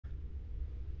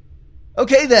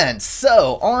Okay then,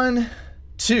 so on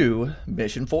to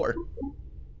mission 4.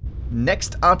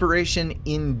 Next operation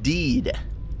indeed.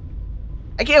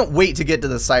 I can't wait to get to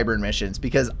the Cybern missions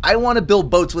because I want to build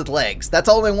boats with legs. That's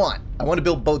all I want. I want to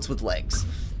build boats with legs.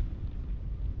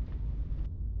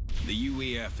 The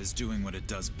UEF is doing what it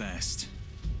does best.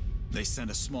 They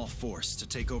sent a small force to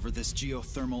take over this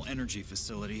geothermal energy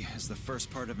facility as the first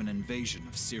part of an invasion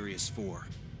of Sirius 4.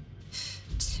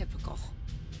 Typical.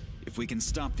 If we can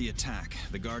stop the attack,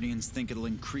 the Guardians think it'll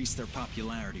increase their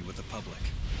popularity with the public.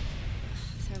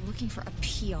 They're looking for a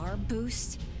PR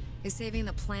boost? Is saving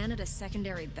the planet a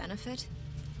secondary benefit?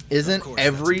 Isn't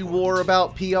every war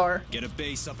about PR? Get a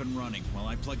base up and running while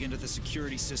I plug into the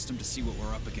security system to see what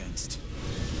we're up against.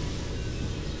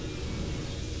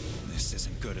 This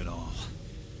isn't good at all.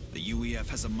 The UEF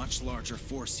has a much larger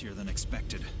force here than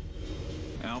expected.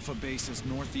 Alpha Base is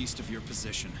northeast of your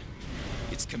position.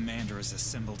 Its commander has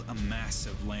assembled a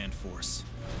massive land force.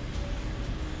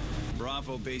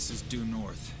 Bravo Base is due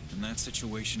north, and that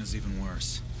situation is even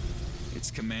worse. Its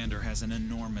commander has an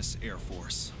enormous air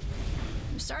force.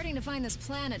 I'm starting to find this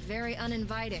planet very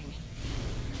uninviting.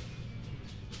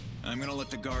 I'm gonna let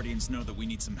the Guardians know that we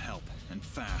need some help, and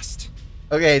fast.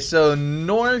 Okay, so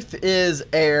north is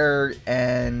air,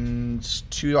 and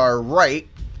to our right,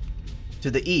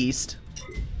 to the east,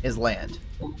 is land.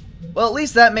 Well, at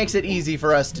least that makes it easy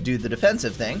for us to do the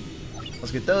defensive thing.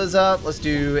 Let's get those up. Let's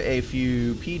do a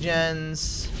few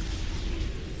P-gens.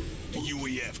 The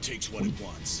UEF takes what it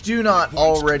wants. Do not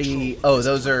already... Oh,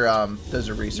 those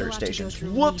are research stations.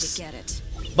 Whoops!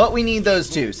 But we need those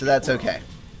too, so that's okay.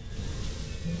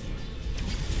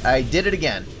 I did it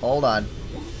again. Hold on.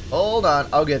 Hold on.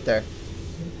 I'll get there.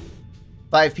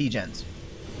 5 P-gens.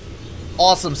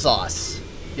 Awesome sauce.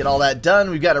 Get all that done.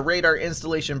 We've got a radar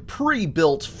installation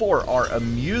pre-built for our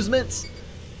amusement.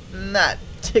 That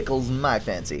tickles my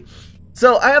fancy.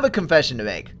 So, I have a confession to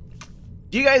make.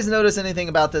 Do you guys notice anything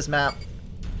about this map?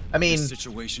 I mean... This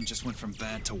situation just went from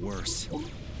bad to worse.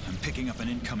 I'm picking up an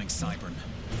incoming Cybern.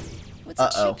 What's a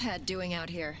chiphead doing out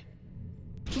here?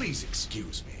 Please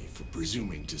excuse me for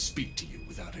presuming to speak to you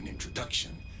without an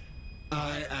introduction.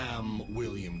 I am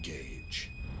William Gage.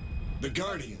 The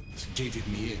Guardians gated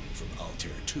me in from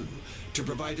Altair 2 to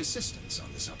provide assistance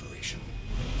on this operation.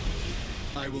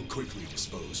 I will quickly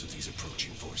dispose of these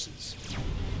approaching forces.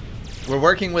 We're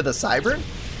working with a Cybern?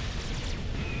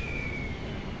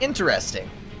 Interesting.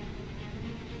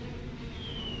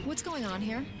 What's going on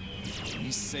here?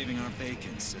 He's saving our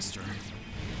bacon, sister.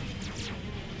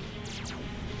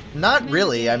 Not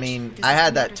really. I mean, I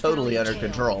had that totally under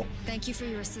control. Thank you for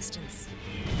your assistance.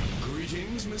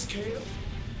 Greetings, Miss Kale.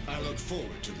 I look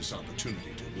forward to this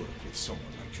opportunity to work with someone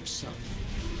like yourself.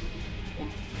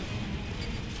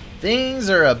 Things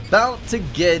are about to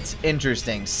get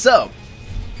interesting. So,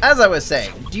 as I was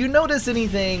saying, do you notice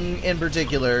anything in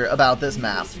particular about this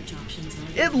map?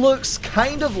 It looks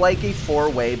kind of like a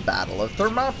 4-way Battle of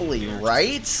Thermopylae,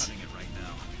 right?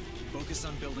 Focus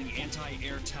on building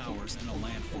anti-air towers and a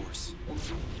land force.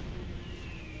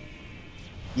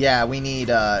 Yeah, we need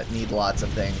lots of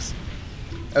things.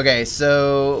 Okay,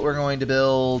 so we're going to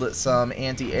build some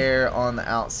anti-air on the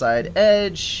outside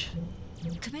edge.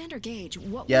 Commander Gage,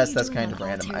 what yes, that's kind of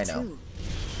random, I know.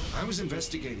 I was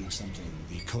investigating something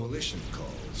the Coalition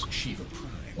calls Shiva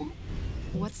Prime.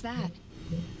 What's that?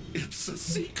 It's a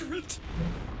secret.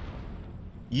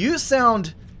 You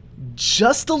sound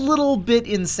just a little bit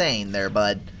insane there,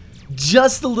 bud.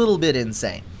 Just a little bit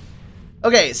insane.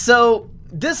 Okay, so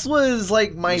this was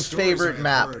like my favorite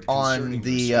map on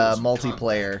the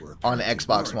multiplayer on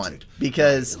Xbox One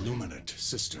because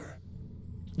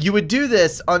you would do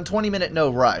this on 20-minute no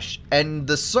rush and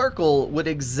the circle would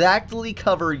exactly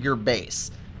cover your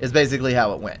base is basically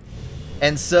how it went.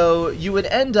 And so you would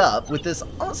end up with this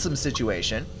awesome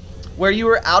situation where you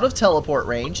were out of teleport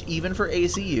range even for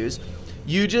ACUs.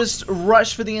 You just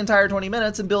rush for the entire 20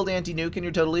 minutes and build anti-nuke and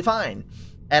you're totally fine.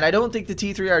 And I don't think the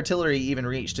T3 artillery even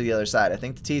reached to the other side. I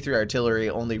think the T3 artillery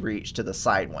only reached to the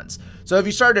side ones. So if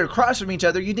you started across from each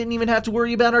other, you didn't even have to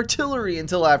worry about artillery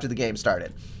until after the game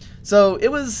started. So it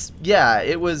was, yeah,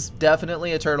 it was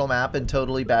definitely a turtle map and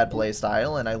totally bad play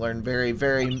style. And I learned very,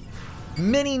 very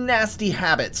many nasty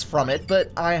habits from it.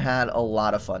 But I had a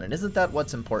lot of fun. And isn't that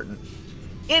what's important?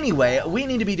 Anyway, we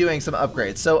need to be doing some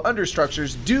upgrades. So under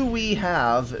structures, do we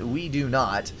have, we do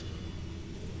not.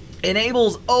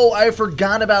 Enables, oh, I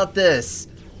forgot about this.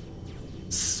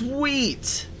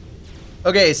 Sweet.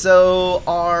 Okay, so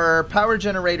our power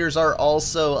generators are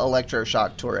also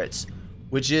electroshock turrets,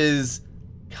 which is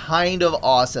kind of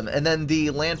awesome. And then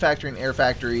the land factory and air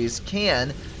factories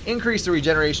can increase the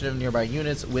regeneration of nearby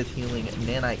units with healing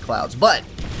nanite clouds. But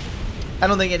I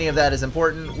don't think any of that is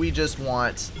important. We just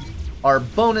want our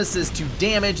bonuses to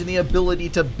damage and the ability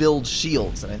to build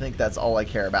shields, and I think that's all I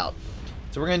care about.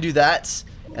 So we're going to do that,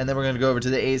 and then we're going to go over to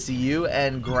the ACU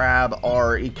and grab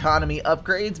our economy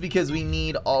upgrades because we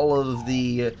need all of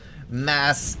the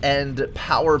mass and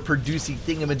power producing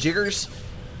thingamajiggers.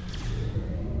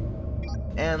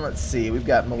 And let's see, we've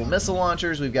got mobile missile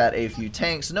launchers, we've got a few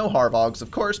tanks, no Harvogs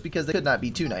of course because they could not be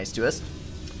too nice to us.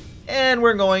 And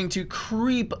we're going to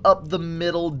creep up the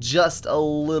middle just a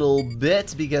little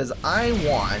bit because I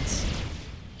want,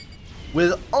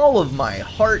 with all of my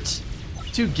heart,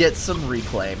 to get some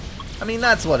reclaim. I mean,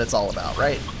 that's what it's all about,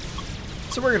 right?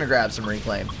 So we're going to grab some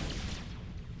reclaim.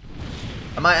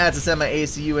 I might have to send my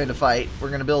ACU in to fight. We're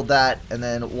going to build that and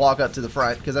then walk up to the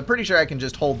front because I'm pretty sure I can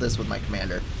just hold this with my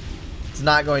commander. It's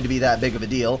not going to be that big of a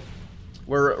deal.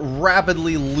 We're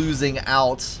rapidly losing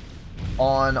out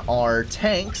on our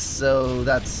tanks, so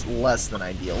that's less than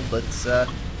ideal, but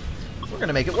we're going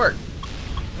to make it work.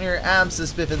 We're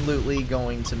abso-spiffin-lutely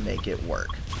going to make it work.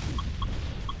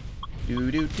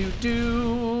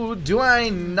 Do I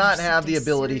not have the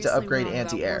ability to upgrade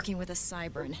anti-air? Working with a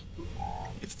Cybran.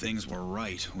 If things were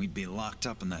right, we'd be locked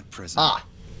up in that prison. Ah,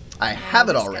 I have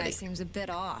it already. This guy seems a bit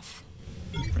off.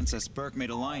 Princess Burke made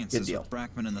alliances with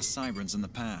Brackman and the Cybrans in the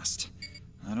past.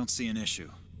 I don't see an issue.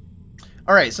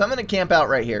 Alright, so I'm going to camp out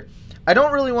right here. I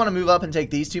don't really want to move up and take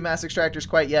these two mass extractors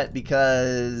quite yet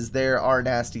because there are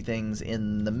nasty things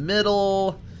in the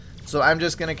middle. So I'm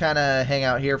just going to kind of hang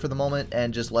out here for the moment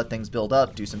and just let things build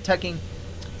up, do some teching,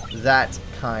 that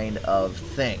kind of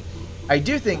thing. I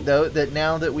do think, though, that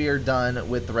now that we are done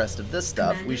with the rest of this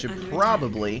stuff, we should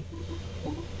probably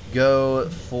go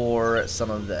for some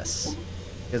of this.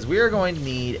 Because we are going to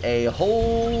need a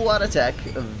whole lot of tech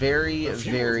very,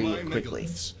 very quickly.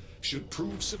 Should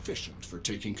prove sufficient for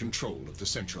taking control of the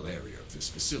central area of this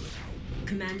facility.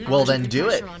 Commander, well, then do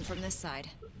it. on from this side.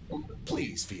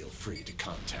 Please feel free to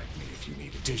contact me if you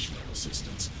need additional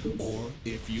assistance, or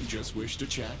if you just wish to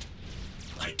chat.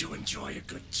 I do enjoy a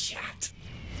good chat.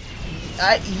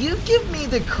 You give me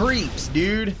the creeps,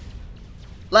 dude.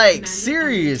 Like,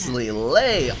 seriously,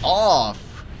 lay off.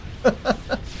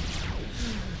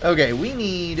 Okay, we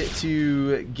need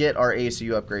to get our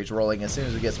ACU upgrades rolling as soon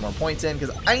as we get some more points in,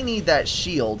 because I need that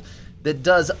shield that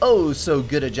does oh so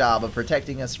good a job of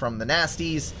protecting us from the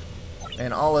nasties.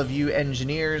 And all of you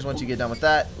engineers, once you get done with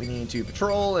that, we need to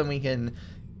patrol and we can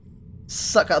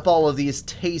suck up all of these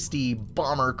tasty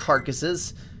bomber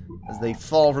carcasses as they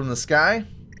fall from the sky.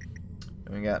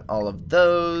 And we got all of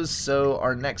those, so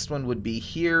our next one would be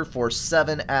here for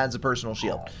 7 adds a personal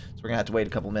shield. So we're going to have to wait a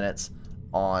couple minutes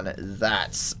on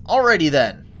that. Alrighty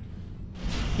then.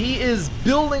 He is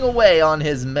building away on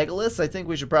his megaliths. I think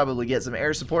we should probably get some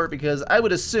air support because I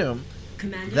would assume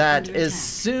that as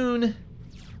soon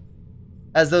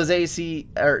as those not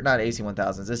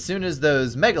AC-1000s, as soon as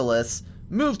those megaliths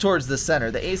move towards the center,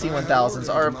 the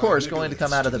AC-1000s are of course going to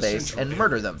come out of the base and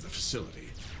murder them.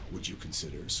 Would you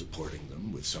consider supporting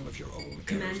them with some of your own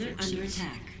air forces? Under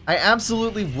attack. I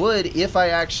absolutely would if I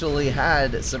actually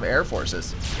had some air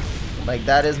forces. Like,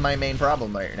 that is my main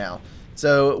problem right now.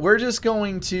 So we're just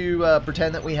going to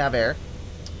pretend that we have air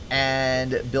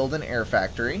and build an air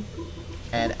factory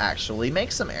and actually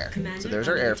make some air. So there's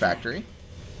our air factory.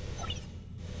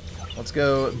 Let's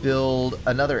go build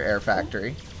another air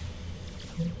factory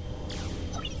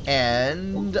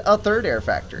and a third air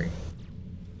factory.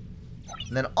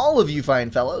 And then all of you fine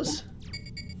fellows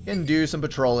can do some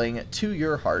patrolling to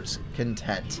your heart's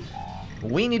content.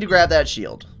 We need to grab that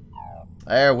shield.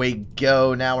 There we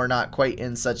go. Now we're not quite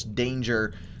in such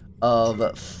danger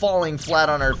of falling flat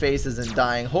on our faces and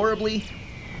dying horribly.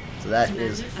 So that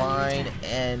is fine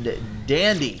and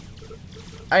dandy.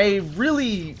 I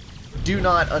really do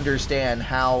not understand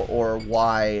how or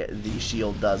why the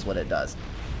shield does what it does.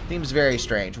 Seems very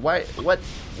strange. Why? What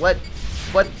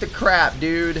the crap,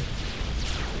 dude?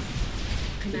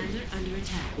 Commander under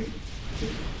attack.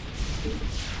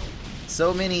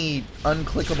 So many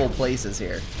unclickable places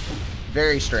here.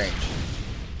 Very strange.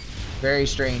 Very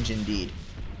strange indeed.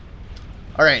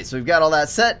 Alright, so we've got all that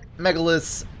set.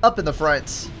 Megaliths up in the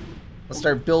front. Let's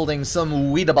start building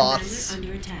some Weedaboths.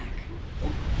 Under attack.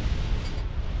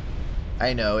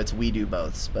 I know, it's we do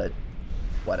boths, but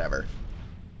whatever.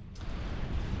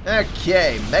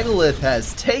 Okay, Megalith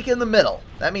has taken the middle.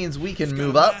 That means we can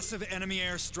move up. Massive enemy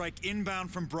airstrike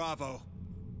inbound from Bravo.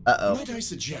 Uh-oh. Might I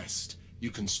suggest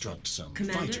you construct some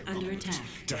fighter bombers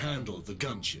to handle the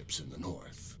gunships in the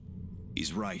north?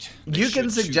 He's right. You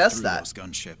can suggest that. Those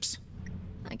gunships.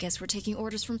 I guess we're taking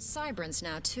orders from Cybrans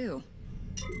now, too.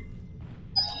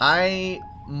 I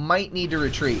might need to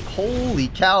retreat. Holy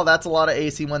cow, that's a lot of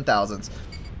AC 1000s.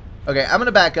 Okay, I'm going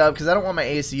to back up because I don't want my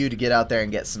ACU to get out there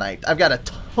and get sniped. I've got a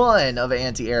ton of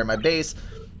anti-air in my base,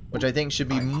 which I think should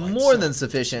be more than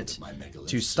sufficient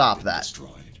to stop that.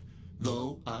 Destroyed.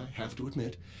 Though I have to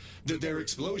admit that their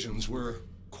explosions were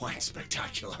quite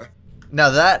spectacular.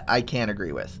 Now that I can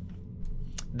agree with.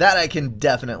 That I can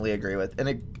definitely agree with.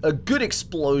 And a good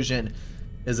explosion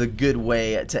is a good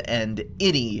way to end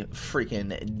any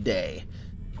freaking day.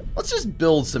 Let's just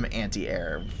build some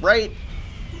anti-air, right?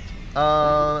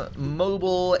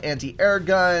 Mobile anti-air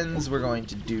guns. We're going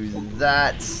to do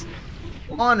that.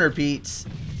 On repeat.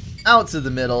 Out to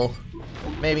the middle.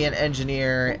 Maybe an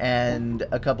engineer and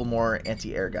a couple more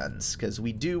anti-air guns, because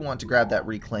we do want to grab that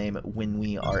reclaim when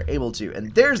we are able to.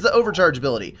 And there's the overcharge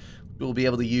ability we'll be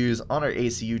able to use on our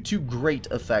ACU to great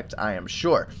effect, I am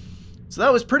sure. So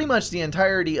that was pretty much the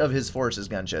entirety of his forces,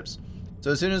 gunships.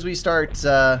 So as soon as we start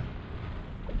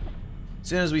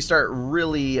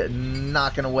really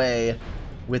knocking away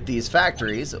with these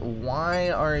factories, why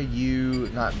are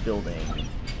you not building?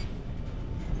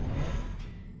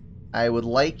 I would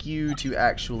like you to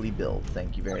actually build.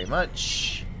 Thank you very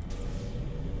much.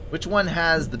 Which one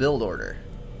has the build order?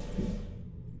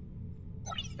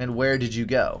 And where did you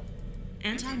go?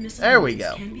 Anti-missile there we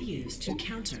go. Can be used to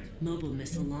counter mobile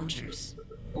missile launchers.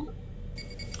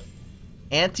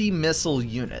 Anti-missile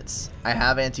units. I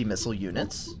have anti-missile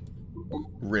units.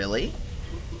 Really?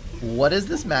 What is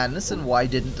this madness and why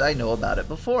didn't I know about it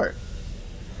before?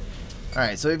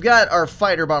 Alright, so we've got our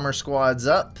fighter bomber squads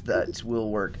up. That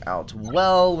will work out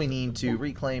well. We need to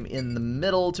reclaim in the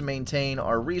middle to maintain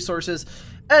our resources.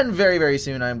 And very, very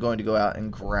soon I'm going to go out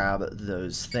and grab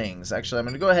those things. Actually, I'm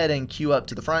going to go ahead and queue up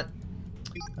to the front.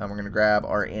 We're going to grab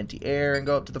our anti-air and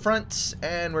go up to the front.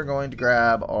 And we're going to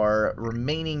grab our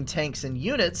remaining tanks and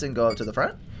units and go up to the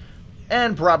front.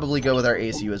 And probably go with our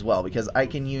ACU as well, because I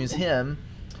can use him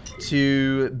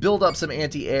to build up some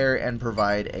anti-air and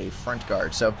provide a front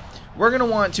guard. So we're going to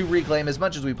want to reclaim as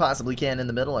much as we possibly can in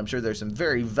the middle. I'm sure there's some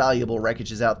very valuable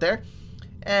wreckages out there.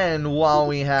 And while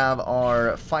we have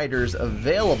our fighters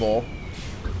available,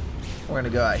 we're going to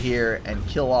go out here and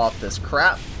kill off this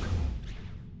crap.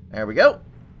 There we go.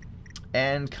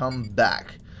 And come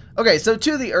back. Okay, so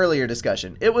to the earlier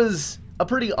discussion. It was a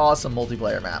pretty awesome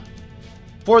multiplayer map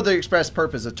for the express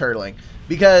purpose of turtling,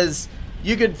 because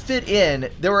you could fit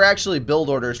in, there were actually build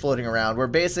orders floating around where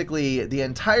basically the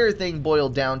entire thing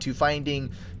boiled down to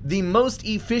finding the most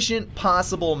efficient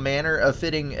possible manner of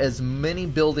fitting as many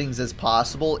buildings as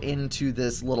possible into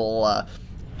this little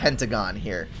pentagon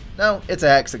here. No, it's a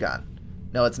hexagon.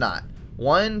 No, it's not.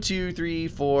 1, 2, 3,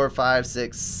 4, 5,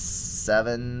 6,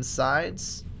 7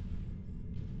 sides.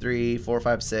 3, 4,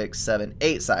 5, 6, 7,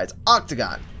 8 sides.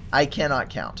 Octagon. I cannot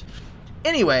count.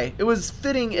 Anyway, it was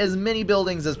fitting as many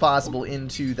buildings as possible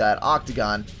into that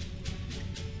octagon.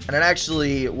 And it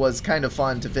actually was kind of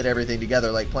fun to fit everything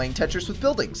together, like playing Tetris with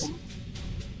buildings.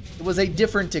 It was a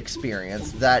different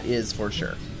experience, that is for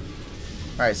sure.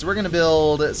 Alright, so we're going to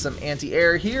build some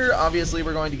anti-air here. Obviously,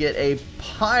 we're going to get a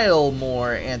pile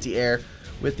more anti-air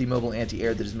with the mobile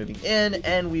anti-air that is moving in.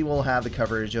 And we will have the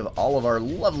coverage of all of our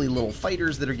lovely little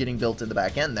fighters that are getting built in the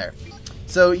back end there.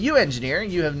 So you, engineer,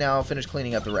 you have now finished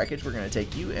cleaning up the wreckage. We're going to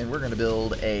take you and we're going to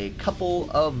build a couple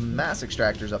of mass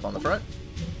extractors up on the front.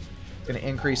 It's going to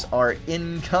increase our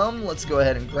income. Let's go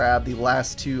ahead and grab the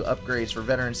last 2 upgrades for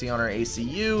veterancy on our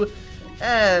ACU.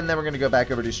 And then we're going to go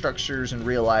back over to structures and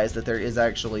realize that there is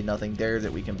actually nothing there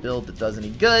that we can build that does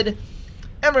any good.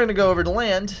 And we're going to go over to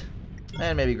land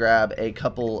and maybe grab a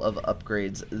couple of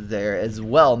upgrades there as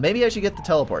well. Maybe I should get the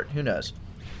teleport. Who knows?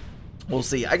 We'll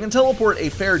see. I can teleport a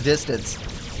fair distance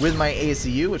with my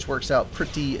ACU, which works out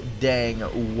pretty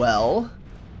dang well.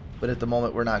 But at the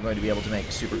moment, we're not going to be able to make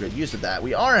super good use of that.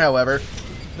 We are, however,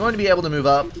 going to be able to move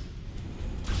up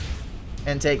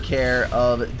and take care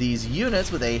of these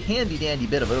units with a handy-dandy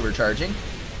bit of overcharging.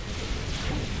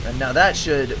 And now that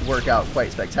should work out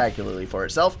quite spectacularly for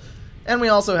itself. And we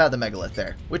also have the megalith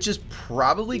there, which is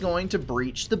probably going to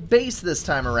breach the base this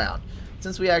time around,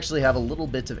 since we actually have a little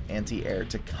bit of anti-air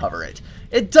to cover it.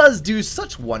 It does do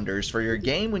such wonders for your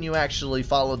game when you actually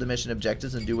follow the mission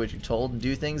objectives and do what you're told and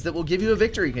do things that will give you a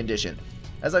victory condition.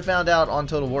 As I found out on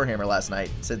Total Warhammer last night,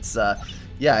 since,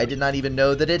 yeah, I did not even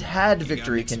know that it had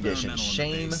victory conditions.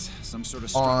 Shame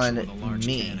on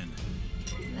me.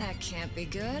 That can't be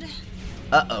good.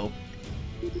 Uh-oh.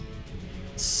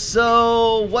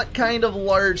 So, what kind of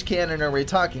large cannon are we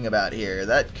talking about here?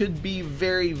 That could be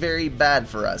very, very bad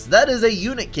for us. That is a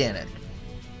unit cannon.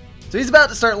 So he's about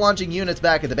to start launching units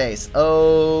back at the base.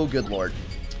 Oh, good lord.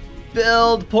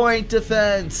 Build point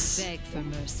defense. Beg for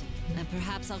mercy. And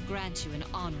perhaps I'll grant you an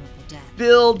honorable death.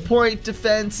 Build point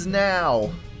defense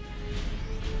now.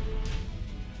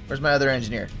 Where's my other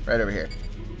engineer? Right over here.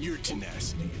 Your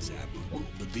tenacity is admirable,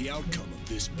 but the outcome of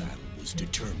this battle was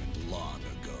determined long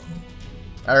ago.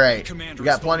 All right, Commander we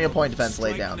got is plenty of point vulnerable. defense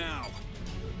laid Strike down. now.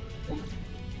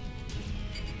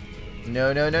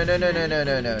 No, no, no, no, no, no, no,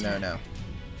 no, no, no, no.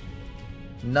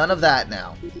 None of that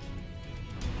now.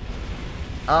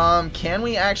 Can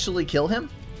we actually kill him?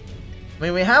 I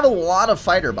mean, we have a lot of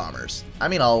fighter bombers. I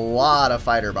mean, a lot of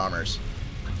fighter bombers.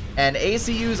 And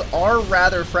ACUs are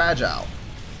rather fragile.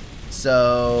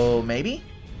 So, maybe?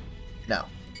 No.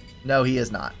 No, he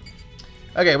is not.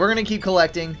 Okay, we're going to keep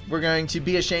collecting. We're going to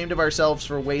be ashamed of ourselves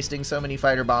for wasting so many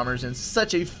fighter bombers in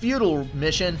such a futile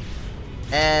mission.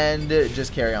 And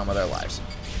just carry on with our lives.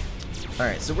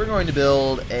 Alright, so we're going to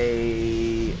build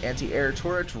a anti-air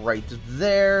turret right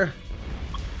there.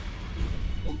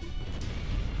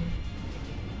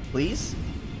 Please?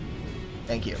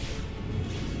 Thank you.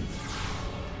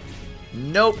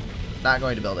 Nope. Not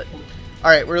going to build it.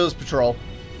 Alright, we're Wheelers Patrol.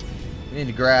 We need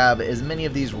to grab as many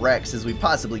of these wrecks as we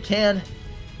possibly can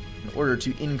in order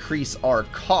to increase our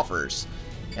coffers.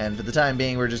 And for the time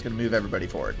being, we're just going to move everybody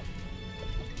forward.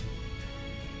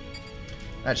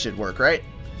 That should work, right?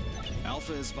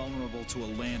 Alpha is vulnerable to a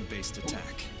land-based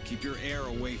attack. Keep your air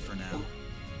away for now.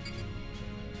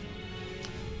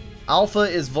 Alpha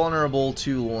is vulnerable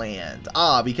to land.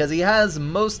 Ah, because he has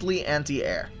mostly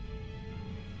anti-air.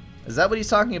 Is that what he's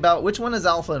talking about? Which one is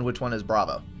Alpha and which one is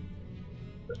Bravo?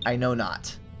 I know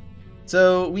not.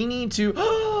 So we need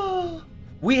to...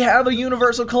 We have a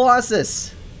Universal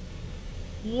Colossus!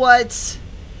 What?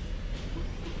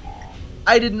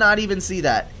 I did not even see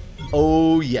that.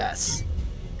 Oh yes.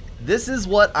 This is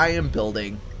what I am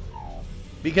building.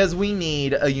 Because we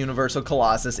need a Universal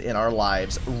Colossus in our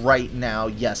lives right now,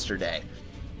 yesterday.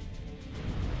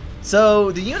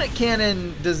 So, the unit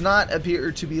cannon does not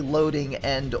appear to be loading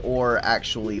and or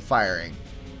actually firing.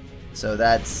 So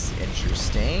that's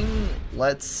interesting.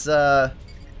 Let's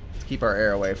keep our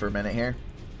air away for a minute here.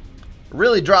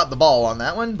 Really dropped the ball on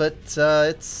that one, but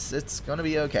it's going to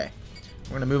be okay. We're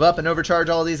going to move up and overcharge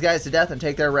all of these guys to death and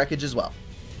take their wreckage as well.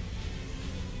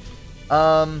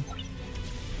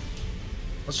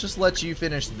 Let's just let you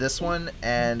finish this one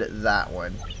and that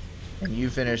one. And you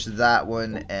finish that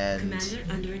one and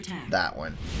Commander under attack. that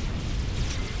one.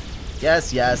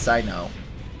 Yes, yes, I know.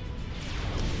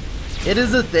 It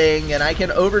is a thing, and I can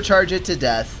overcharge it to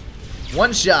death.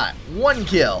 One shot, one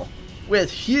kill,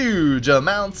 with huge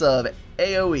amounts of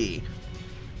AoE.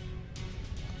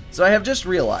 So I have just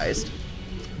realized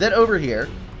that over here,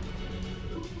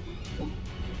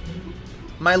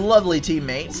 my lovely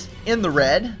teammate in the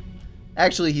red,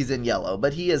 actually he's in yellow,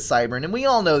 but he is Cybern, and we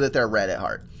all know that they're red at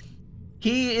heart.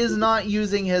 He is not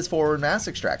using his forward mass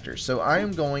extractors, so I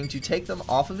am going to take them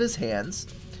off of his hands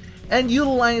and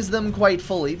utilize them quite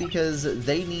fully because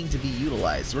they need to be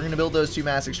utilized. We're going to build those 2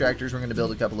 mass extractors, we're going to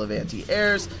build a couple of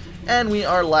anti-airs, and we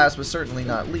are last but certainly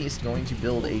not least going to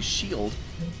build a shield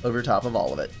over top of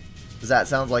all of it. Does that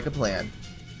sound like a plan?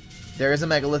 There is a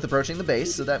megalith approaching the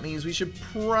base, so that means we should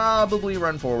probably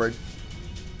run forward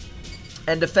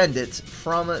and defend it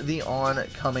from the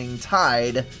oncoming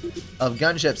tide of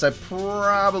gunships. I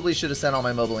probably should have sent all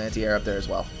my mobile anti-air up there as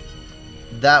well.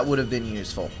 That would have been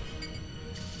useful.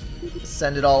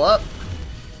 Send it all up.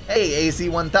 Hey,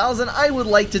 AC-1000, I would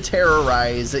like to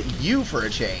terrorize you for a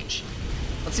change.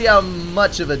 Let's see how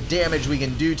much of a damage we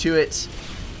can do to it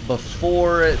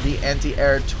before the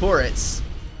anti-air turrets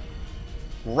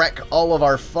wreck all of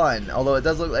our fun. Although it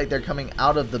does look like they're coming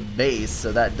out of the base,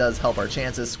 so that does help our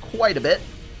chances quite a bit.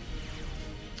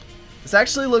 This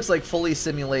actually looks like fully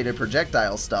simulated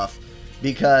projectile stuff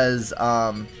because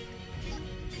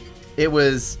it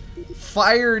was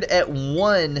fired at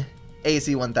one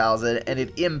AC-1000 and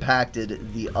it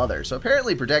impacted the other. So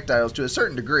apparently projectiles, to a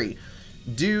certain degree,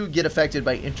 do get affected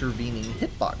by intervening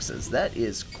hitboxes. That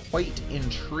is quite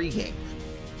intriguing.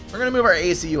 We're going to move our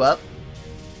ACU up.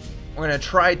 We're going to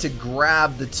try to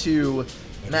grab the 2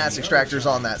 mass extractors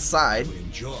on that side.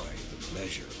 Enjoy the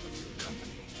pleasure of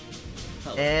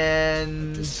your company.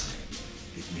 And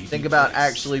think about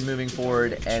actually moving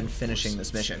forward and finishing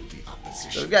this mission.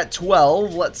 So we've got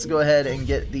 12. Let's go ahead and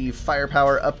get the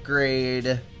firepower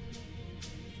upgrade.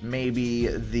 Maybe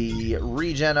the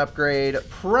regen upgrade.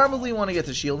 Probably want to get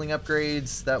the shielding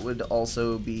upgrades. That would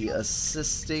also be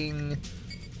assisting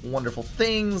wonderful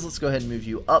things. Let's go ahead and move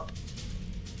you up.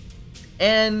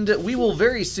 And we will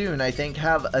very soon, I think,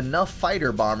 have enough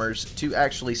fighter bombers to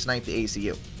actually snipe the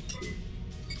ACU.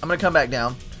 I'm going to come back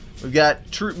down. We've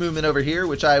got troop movement over here,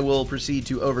 which I will proceed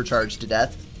to overcharge to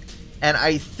death. And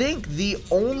I think the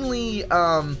only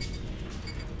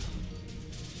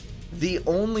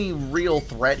real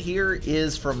threat here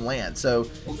is from land. So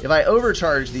if I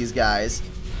overcharge these guys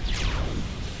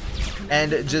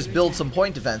and just build some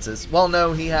point defenses, well,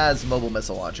 no, he has mobile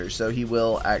missile launchers, so he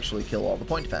will actually kill all the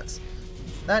point defense.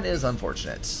 That is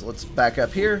unfortunate. Let's back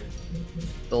up here,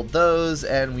 build those,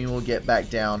 and we will get back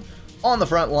down on the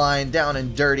front line, down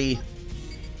and dirty.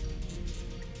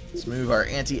 Let's move our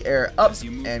anti-air up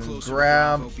and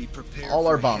grab all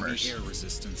our bombers.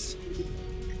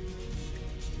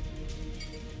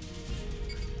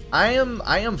 I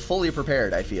am fully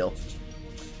prepared, I feel.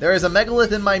 There is a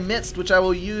megalith in my midst, which I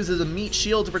will use as a meat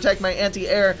shield to protect my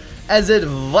anti-air, as it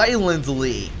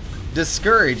violently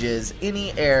discourages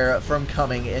any air from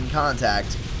coming in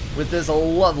contact with this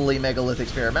lovely megalith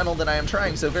experimental that I am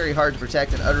trying so very hard to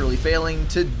protect and utterly failing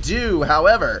to do.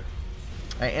 However,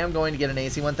 I am going to get an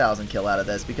AC-1000 kill out of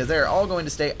this, because they're all going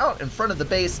to stay out in front of the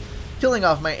base, killing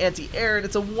off my anti-air, and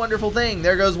it's a wonderful thing.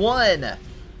 There goes one.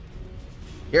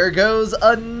 Here goes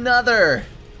another.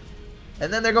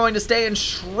 And then they're going to stay and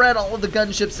shred all of the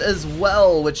gunships as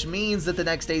well, which means that the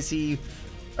next AC,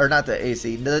 or not the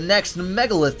AC, the next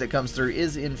megalith that comes through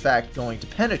is in fact going to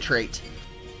penetrate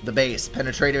the base.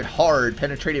 Penetrate it hard,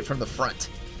 penetrate it from the front.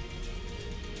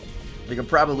 We can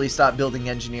probably stop building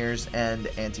engineers and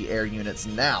anti-air units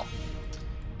now.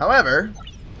 However,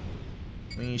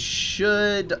 we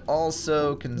should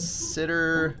also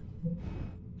consider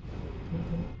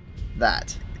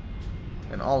that.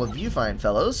 And all of you fine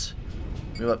fellows,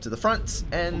 move up to the front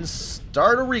and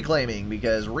start a reclaiming,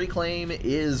 because reclaim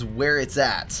is where it's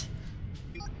at.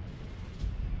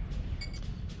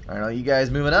 Alright, all you guys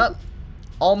moving up.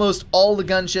 Almost all the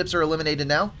gunships are eliminated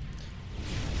now.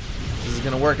 This is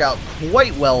going to work out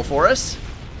quite well for us.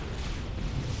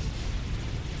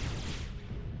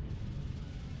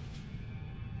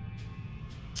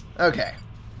 Okay.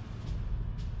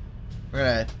 We're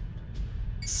going to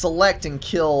select and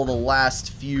kill the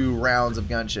last few rounds of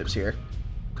gunships here,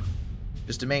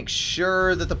 just to make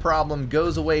sure that the problem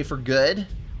goes away for good.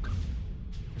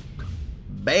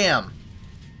 Bam!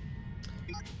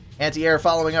 Anti-air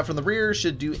following up from the rear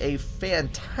should do a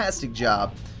fantastic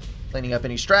job cleaning up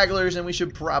any stragglers, and we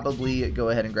should probably go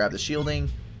ahead and grab the shielding,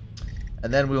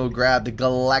 and then we will grab the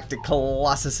Galactic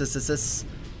Colossus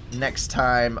next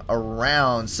time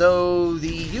around. So the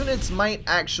units might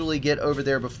actually get over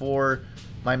there before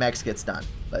my mechs gets done,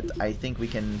 but I think we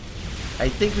can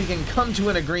come to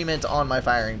an agreement on my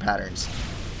firing patterns,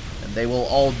 and they will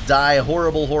all die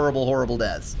horrible, horrible, horrible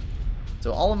deaths.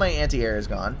 So all of my anti-air is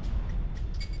gone.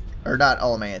 Or not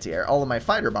all of my anti-air, all of my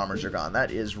fighter bombers are gone. That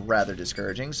is rather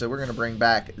discouraging. So we're going to bring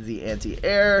back the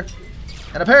anti-air,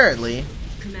 and apparently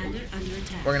Commander under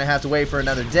attack. we're going to have to wait for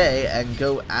another day and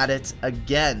go at it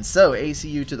again. So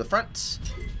ACU to the front.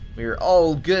 We're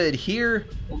all good here.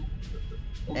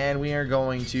 And we are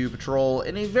going to patrol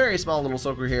in a very small little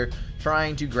circle here,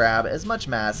 trying to grab as much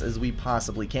mass as we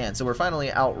possibly can. So we're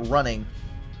finally outrunning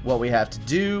what we have to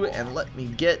do, and let me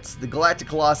get the Galactic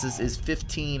Colossus is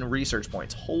 15 research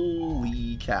points.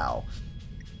 Holy cow.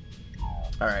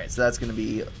 Alright, so that's going to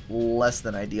be less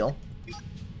than ideal.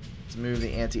 Let's move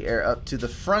the anti-air up to the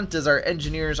front as our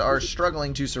engineers are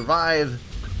struggling to survive,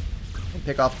 and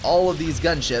pick off all of these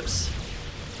gunships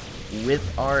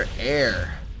with our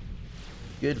air.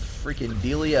 Good freaking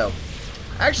dealio.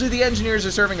 Actually, the engineers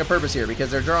are serving a purpose here,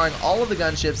 because they're drawing all of the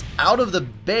gunships out of the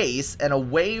base and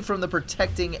away from the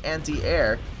protecting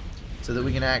anti-air, so that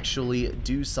we can actually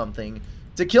do something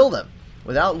to kill them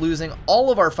without losing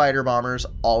all of our fighter bombers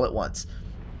all at once.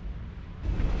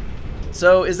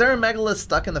 So is there a megalith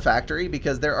stuck in the factory?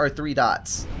 Because there are 3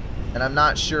 dots, and I'm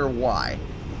not sure why.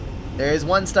 There is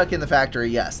one stuck in the factory,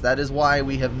 yes. That is why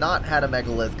we have not had a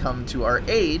megalith come to our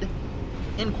aid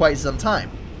in quite some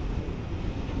time.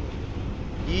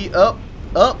 Oh,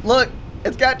 look,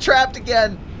 it's got trapped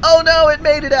again. Oh no, it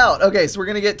made it out. Okay, so we're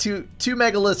gonna get two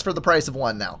megaliths for the price of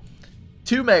 1 now.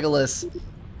 2 megaliths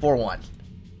for 1.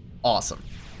 Awesome.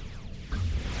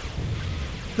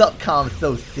 Subcom,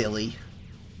 so silly.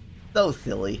 So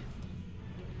silly.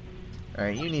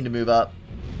 Alright, you need to move up.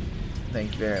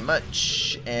 Thank you very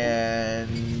much.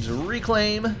 And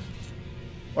reclaim.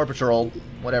 Or patrol.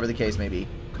 Whatever the case may be.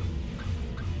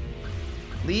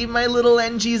 Leave my little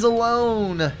NGs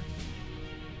alone.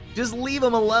 Just leave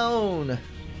them alone.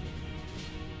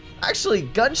 Actually,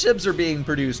 gunships are being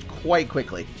produced quite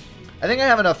quickly. I think I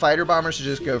have enough fighter bombers to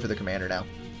just go for the commander now.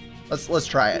 Let's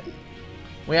try it.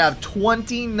 We have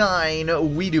 29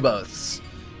 Weedoboths.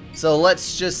 So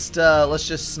let's just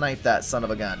snipe that son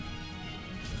of a gun.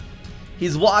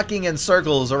 He's walking in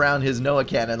circles around his Noah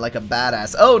cannon like a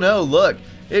badass. Oh no, look.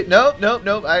 Nope, nope,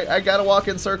 nope. I gotta walk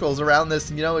in circles around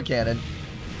this, you know, a cannon.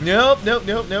 Nope, nope,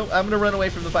 nope, nope. I'm gonna run away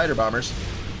from the fighter bombers.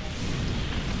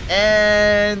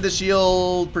 And the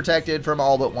shield protected from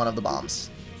all but one of the bombs.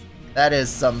 That is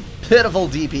some pitiful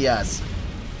DPS.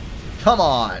 Come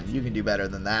on, you can do better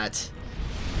than that.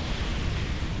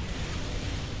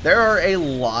 There are a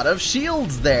lot of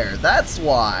shields there. That's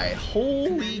why.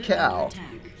 Holy cow.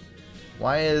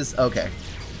 Why is... Okay.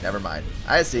 Never mind.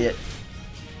 I see it.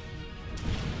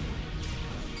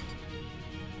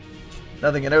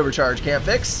 Nothing an overcharge can't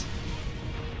fix.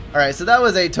 Alright, so that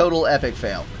was a total epic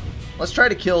fail. Let's try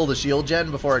to kill the shield gen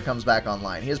before it comes back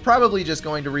online. He is probably just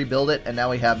going to rebuild it, and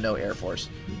now we have no Air Force.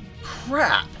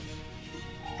 Crap!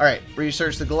 Alright,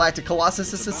 research the Galactic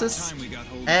Colossus,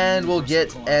 and we'll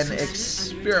get an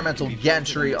experimental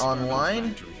gantry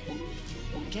online.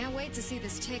 I can't wait to see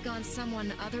this take on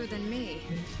someone other than me.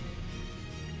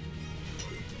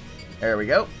 There we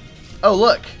go. Oh,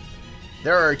 look!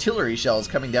 There are artillery shells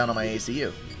coming down on my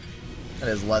ACU. That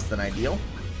is less than ideal.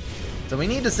 So we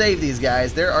need to save these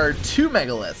guys. There are 2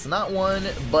 megaliths. Not 1,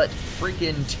 but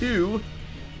freaking 2.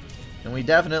 And we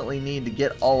definitely need to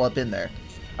get all up in there.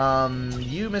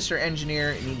 You, Mr.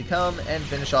 Engineer, need to come and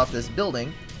finish off this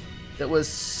building that was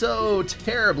so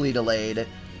terribly delayed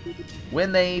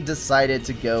when they decided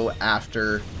to go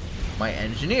after my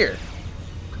engineer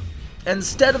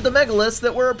instead of the megaliths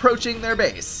that were approaching their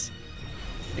base.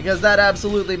 Because that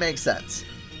absolutely makes sense.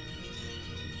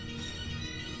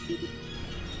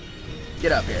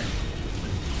 Get up here.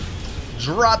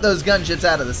 Drop those gunships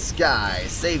out of the sky.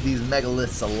 Save these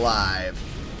megaliths alive.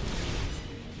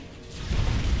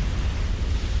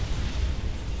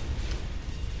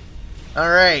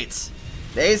 Alright.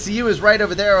 The ACU is right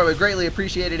over there. I would greatly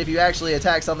appreciate it if you actually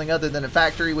attack something other than a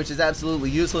factory, which is absolutely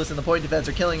useless, and the point defense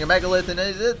are killing your megalith, and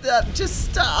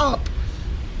just stop!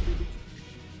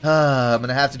 I'm going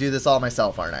to have to do this all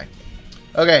myself, aren't I?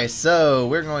 Okay, so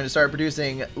we're going to start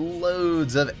producing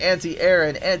loads of anti-air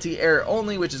and anti-air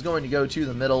only, which is going to go to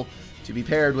the middle to be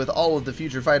paired with all of the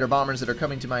future fighter bombers that are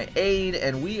coming to my aid,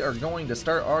 and we are going to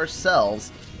start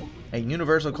ourselves a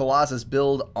Universal Colossus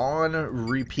build on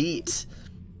repeat.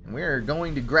 And we're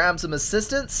going to grab some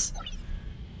assistance.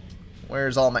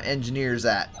 Where's all my engineers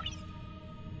at?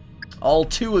 All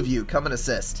 2 of you, come and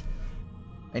assist.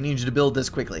 I need you to build this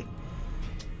quickly.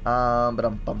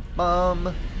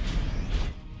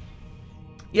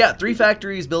 Yeah, 3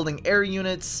 factories building air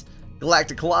units.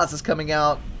 Galactic Colossus coming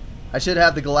out. I should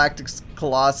have the Galactic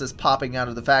Colossus popping out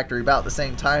of the factory about the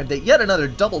same time that yet another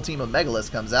double team of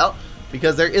megaliths comes out,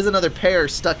 because there is another pair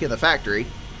stuck in the factory,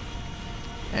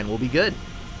 and we'll be good.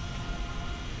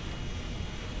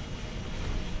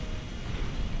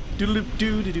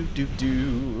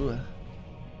 Doodle-doo-doo-doo-doo-doo.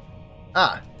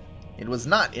 Ah, it was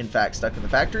not in fact stuck in the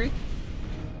factory.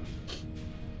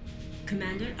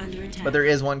 Commander under attack. But there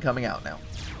is one coming out now.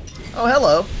 Oh,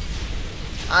 hello.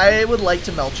 I would like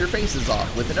to melt your faces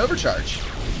off with an overcharge.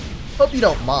 Hope you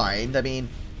don't mind. I mean,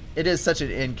 it is such an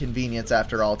inconvenience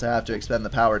after all to have to expend the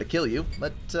power to kill you,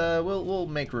 but we'll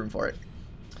make room for it.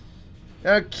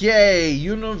 Okay,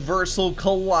 Universal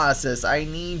Colossus, I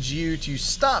need you to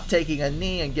stop taking a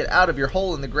knee and get out of your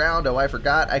hole in the ground. Oh, I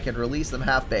forgot, I can release them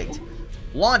half-baked.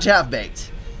 Launch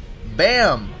half-baked.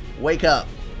 Bam! Wake up.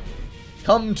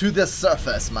 Come to the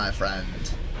surface, my friend.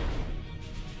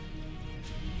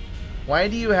 Why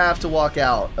do you have to walk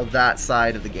out of that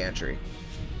side of the gantry?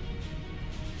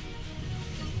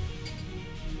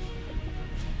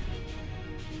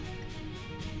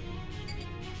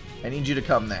 I need you to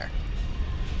come there.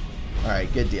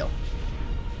 Alright, good deal.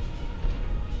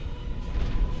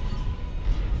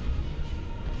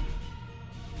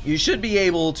 You should be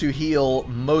able to heal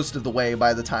most of the way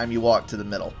by the time you walk to the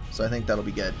middle, so I think that'll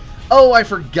be good. Oh, I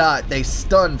forgot. They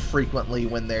stun frequently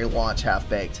when they launch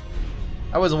half-baked.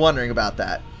 I was wondering about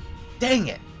that. Dang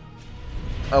it.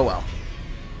 Oh well.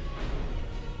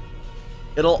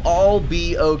 It'll all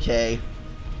be okay.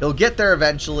 He'll get there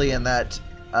eventually, and that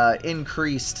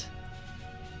increased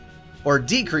or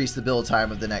decreased the build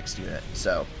time of the next unit.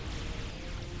 So,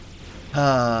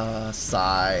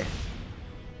 sigh.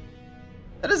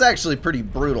 That is actually pretty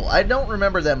brutal. I don't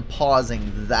remember them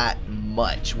pausing that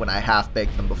much when I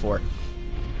half-baked them before.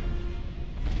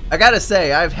 I gotta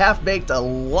say, I've half-baked a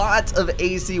lot of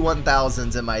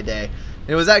AC-1000s in my day.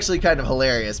 It was actually kind of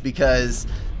hilarious because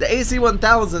the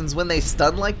AC-1000s, when they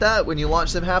stun like that, when you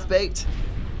launch them half-baked,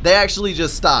 they actually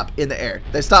just stop in the air.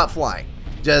 They stop flying.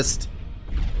 Just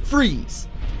freeze.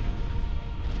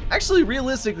 Actually,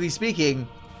 realistically speaking,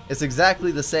 it's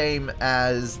exactly the same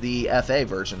as the FA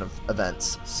version of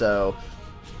events, so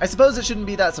I suppose it shouldn't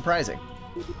be that surprising.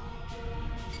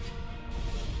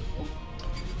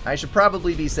 I should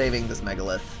probably be saving this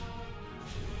megalith,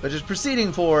 but is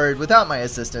proceeding forward without my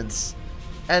assistance,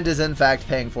 and is in fact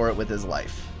paying for it with his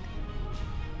life.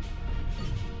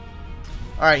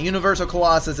 Alright, Universal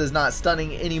Colossus is not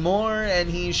stunning anymore, and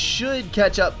he should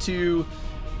catch up to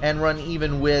and run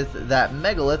even with that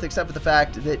megalith, except for the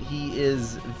fact that he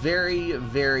is very,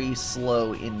 very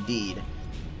slow indeed.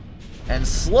 And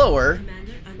slower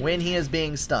when he is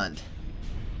being stunned.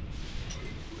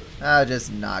 Ah,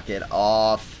 just knock it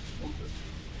off.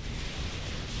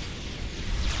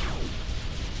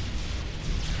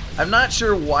 I'm not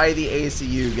sure why the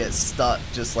ACU gets stuck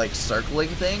just like circling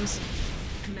things,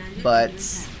 but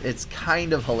it's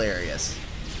kind of hilarious.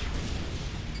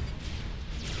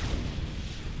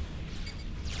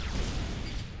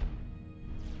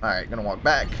 Alright, gonna walk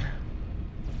back.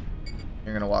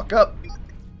 You're gonna walk up.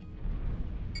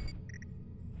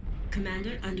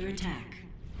 Commander under attack.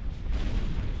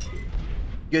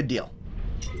 Good deal.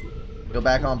 Go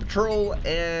back on patrol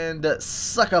and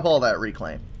suck up all that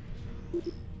reclaim.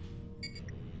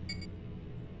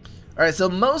 Alright, so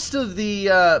most of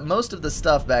the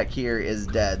stuff back here is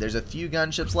dead. There's a few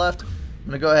gunships left. I'm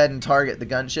gonna go ahead and target the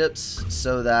gunships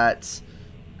so that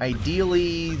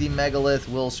ideally the megalith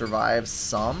will survive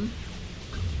some.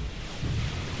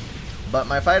 But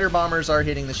my fighter bombers are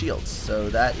hitting the shields, so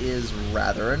that is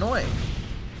rather annoying.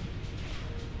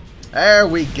 There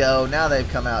we go. Now they've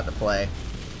come out to play.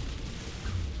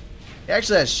 He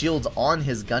actually has shields on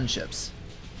his gunships.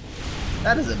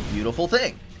 That is a beautiful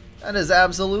thing. That is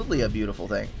absolutely a beautiful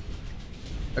thing.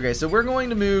 Okay, so we're going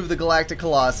to move the Galactic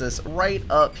Colossus right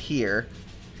up here.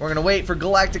 We're going to wait for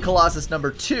Galactic Colossus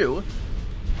number 2.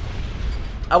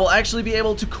 I will actually be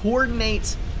able to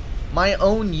coordinate my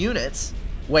own units.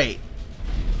 Wait.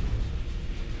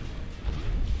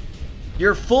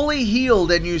 You're fully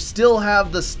healed and you still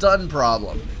have the stun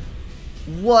problem.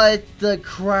 What the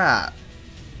crap?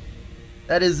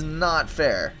 That is not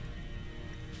fair.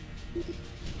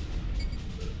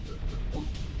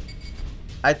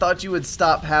 I thought you would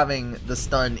stop having the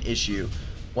stun issue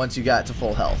once you got to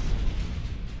full health.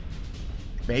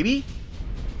 Maybe?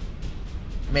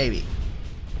 Maybe.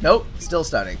 Nope, still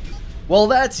stunning. Well,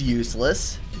 that's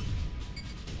useless.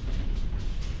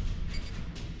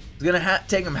 It's gonna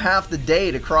take him half the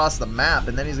day to cross the map,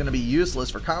 and then he's gonna be useless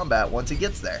for combat once he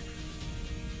gets there.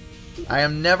 I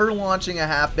am never launching a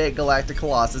half-baked Galactic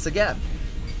Colossus again.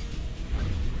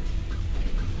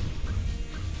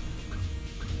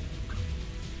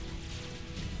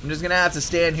 I'm just gonna have to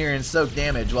stand here and soak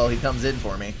damage while he comes in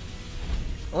for me.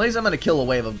 At least I'm gonna kill a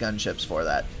wave of gunships for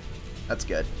that. That's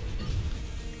good.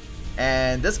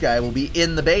 And this guy will be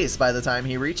in the base by the time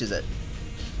he reaches it.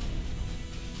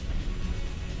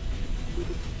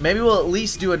 Maybe we'll at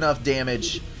least do enough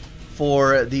damage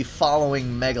for the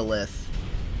following megalith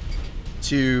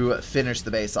to finish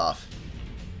the base off.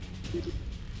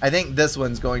 I think this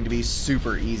one's going to be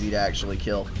super easy to actually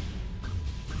kill.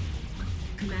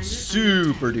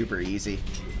 Super duper easy.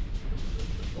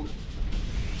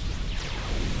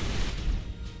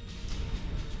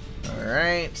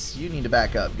 Alright, you need to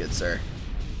back up, good sir.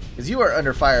 Because you are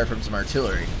under fire from some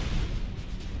artillery.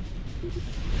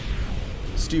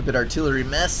 Stupid artillery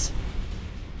mess.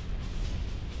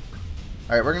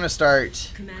 Alright, we're going to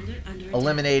start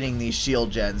eliminating these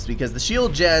shield gens, because the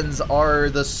shield gens are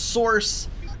the source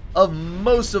of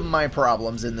most of my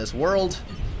problems in this world.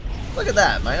 Look at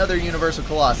that, my other Universal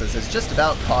Colossus is just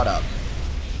about caught up.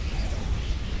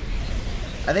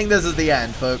 I think this is the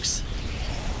end, folks.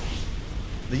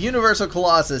 The Universal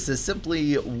Colossus is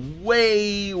simply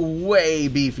way, way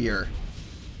beefier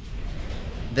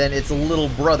than its little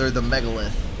brother, the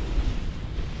Megalith.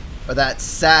 Or that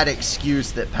sad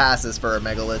excuse that passes for a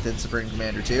Megalith in Supreme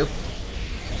Commander 2.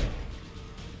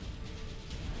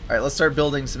 Alright, let's start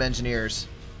building some engineers.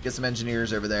 Get some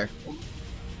engineers over there,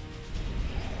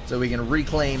 so we can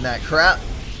reclaim that crap.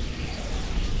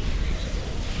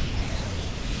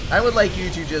 I would like you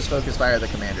to just focus fire the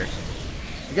commander,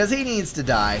 because he needs to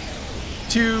die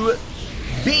to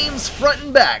beams front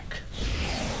and back.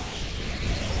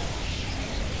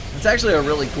 It's actually a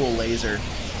really cool laser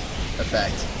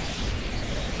effect.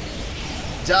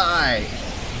 Die!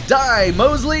 Die,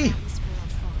 Mosley!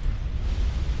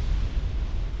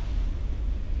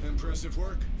 Impressive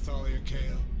work, Thalia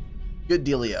Kale. Good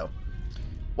dealio.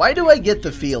 Why do I get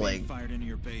the feeling...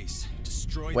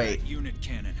 Wait. Unit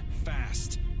cannon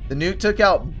fast. The nuke took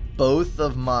out both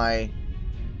of my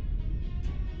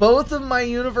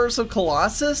Universal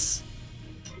Colossus?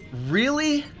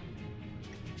 Really?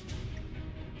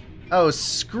 Oh,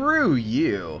 screw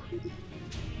you.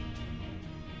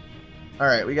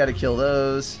 Alright, we gotta kill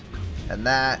those. And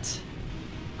that.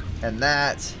 And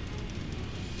that.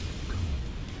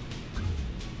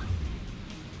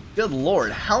 Good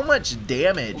lord, how much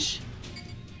damage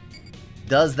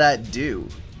does that do?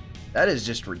 That is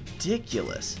just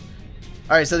ridiculous.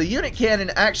 Alright, so the unit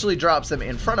cannon actually drops them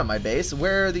in front of my base,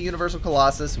 where the Universal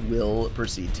Colossus will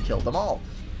proceed to kill them all.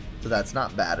 So that's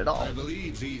not bad at all. I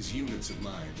believe these units of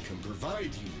mine can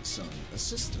provide you with some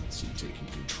assistance in taking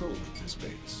control of this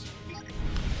base.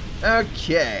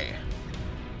 Okay.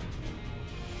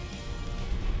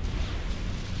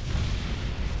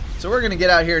 So we're going to get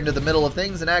out here into the middle of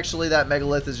things, and actually that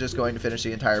megalith is just going to finish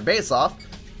the entire base off,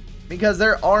 because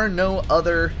there are no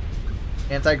other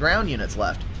anti-ground units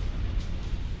left.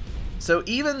 So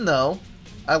even though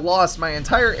I lost my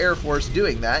entire Air Force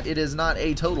doing that, it is not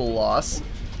a total loss.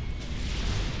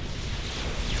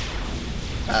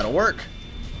 That'll work.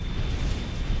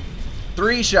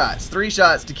 3 shots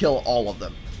to kill all of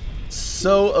them.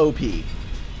 So OP.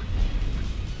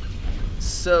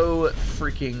 So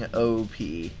freaking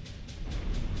OP.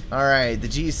 Alright, the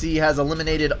GC has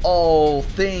eliminated all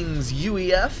things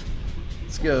UEF.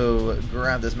 Let's go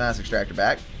grab this mass extractor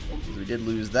back, because we did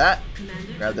lose that.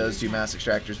 Grab those 2 mass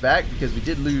extractors back, because we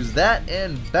did lose that,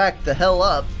 and back the hell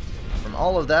up from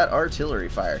all of that artillery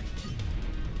fire.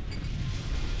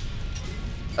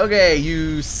 Okay,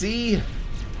 you see,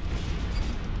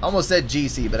 almost said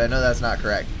GC, but I know that's not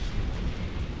correct.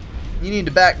 You need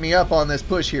to back me up on this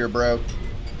push here, bro.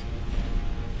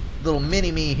 Little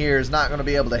mini-me here is not going to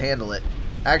be able to handle it.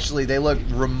 Actually, they look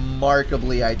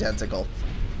remarkably identical.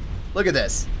 Look at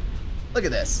this. Look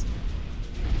at this.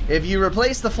 If you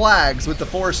replace the flags with the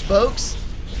 4 spokes,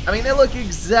 I mean, they look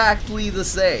exactly the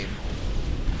same.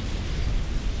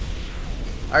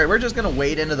 Alright, we're just going to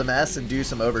wade into the mess and do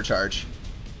some overcharge.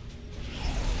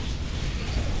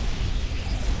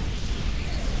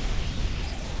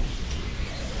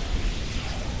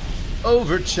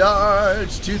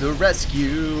 Overcharge to the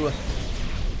rescue.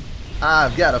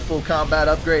 I've got a full combat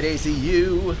upgrade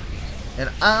ACU, and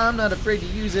I'm not afraid to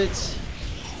use it.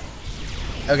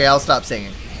 Okay, I'll stop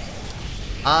singing.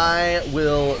 I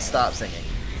will stop singing.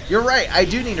 You're right, I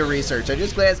do need to research. I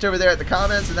just glanced over there at the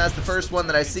comments, and that's the first one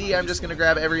that I see. I'm just going to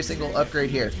grab every single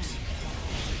upgrade here.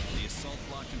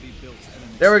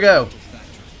 There we go.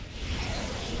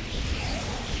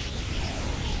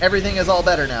 Everything is all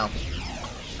better now.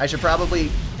 I should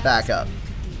probably back up.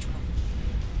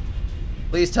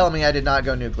 Please tell me I did not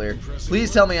go nuclear.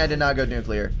 Please tell me I did not go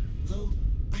nuclear. Though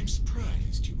I'm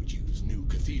surprised you would use New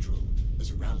Cathedral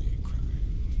as a rallying cry.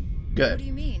 Good. What do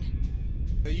you mean?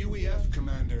 A UEF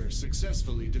commander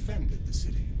successfully defended the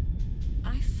city.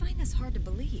 I find this hard to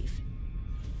believe.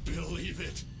 Believe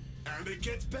it, and it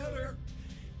gets better.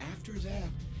 After that,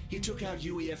 he took out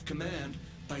UEF command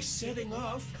by setting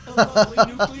off a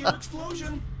lovely nuclear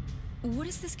explosion. What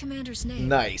is this commander's name?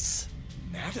 Nice.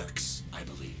 Maddox, I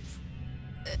believe.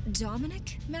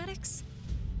 Dominic Maddox?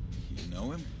 You know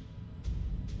him?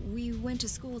 We went to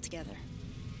school together.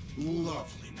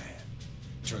 Lovely man.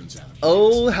 Turns out.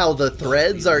 Oh, how the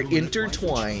threads are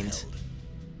intertwined.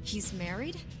 He's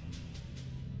married?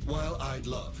 While I'd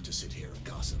love to sit here and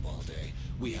gossip all day,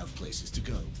 we have places to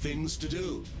go, things to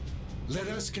do. Let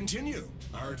us continue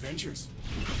our adventures.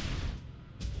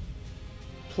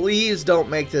 Please don't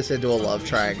make this into a love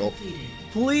triangle.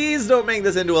 Please don't make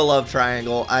this into a love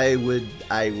triangle. I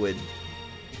would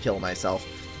kill myself.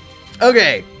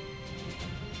 Okay.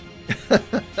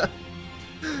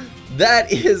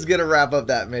 That is going to wrap up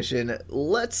that mission.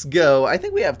 Let's go. I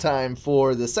think we have time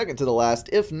for the second to the last,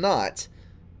 if not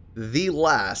the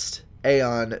last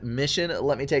Aeon mission.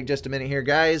 Let me take just a minute here,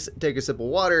 guys. Take a sip of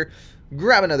water.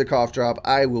 Grab another cough drop.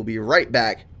 I will be right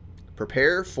back.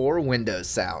 Prepare for Windows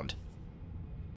sound.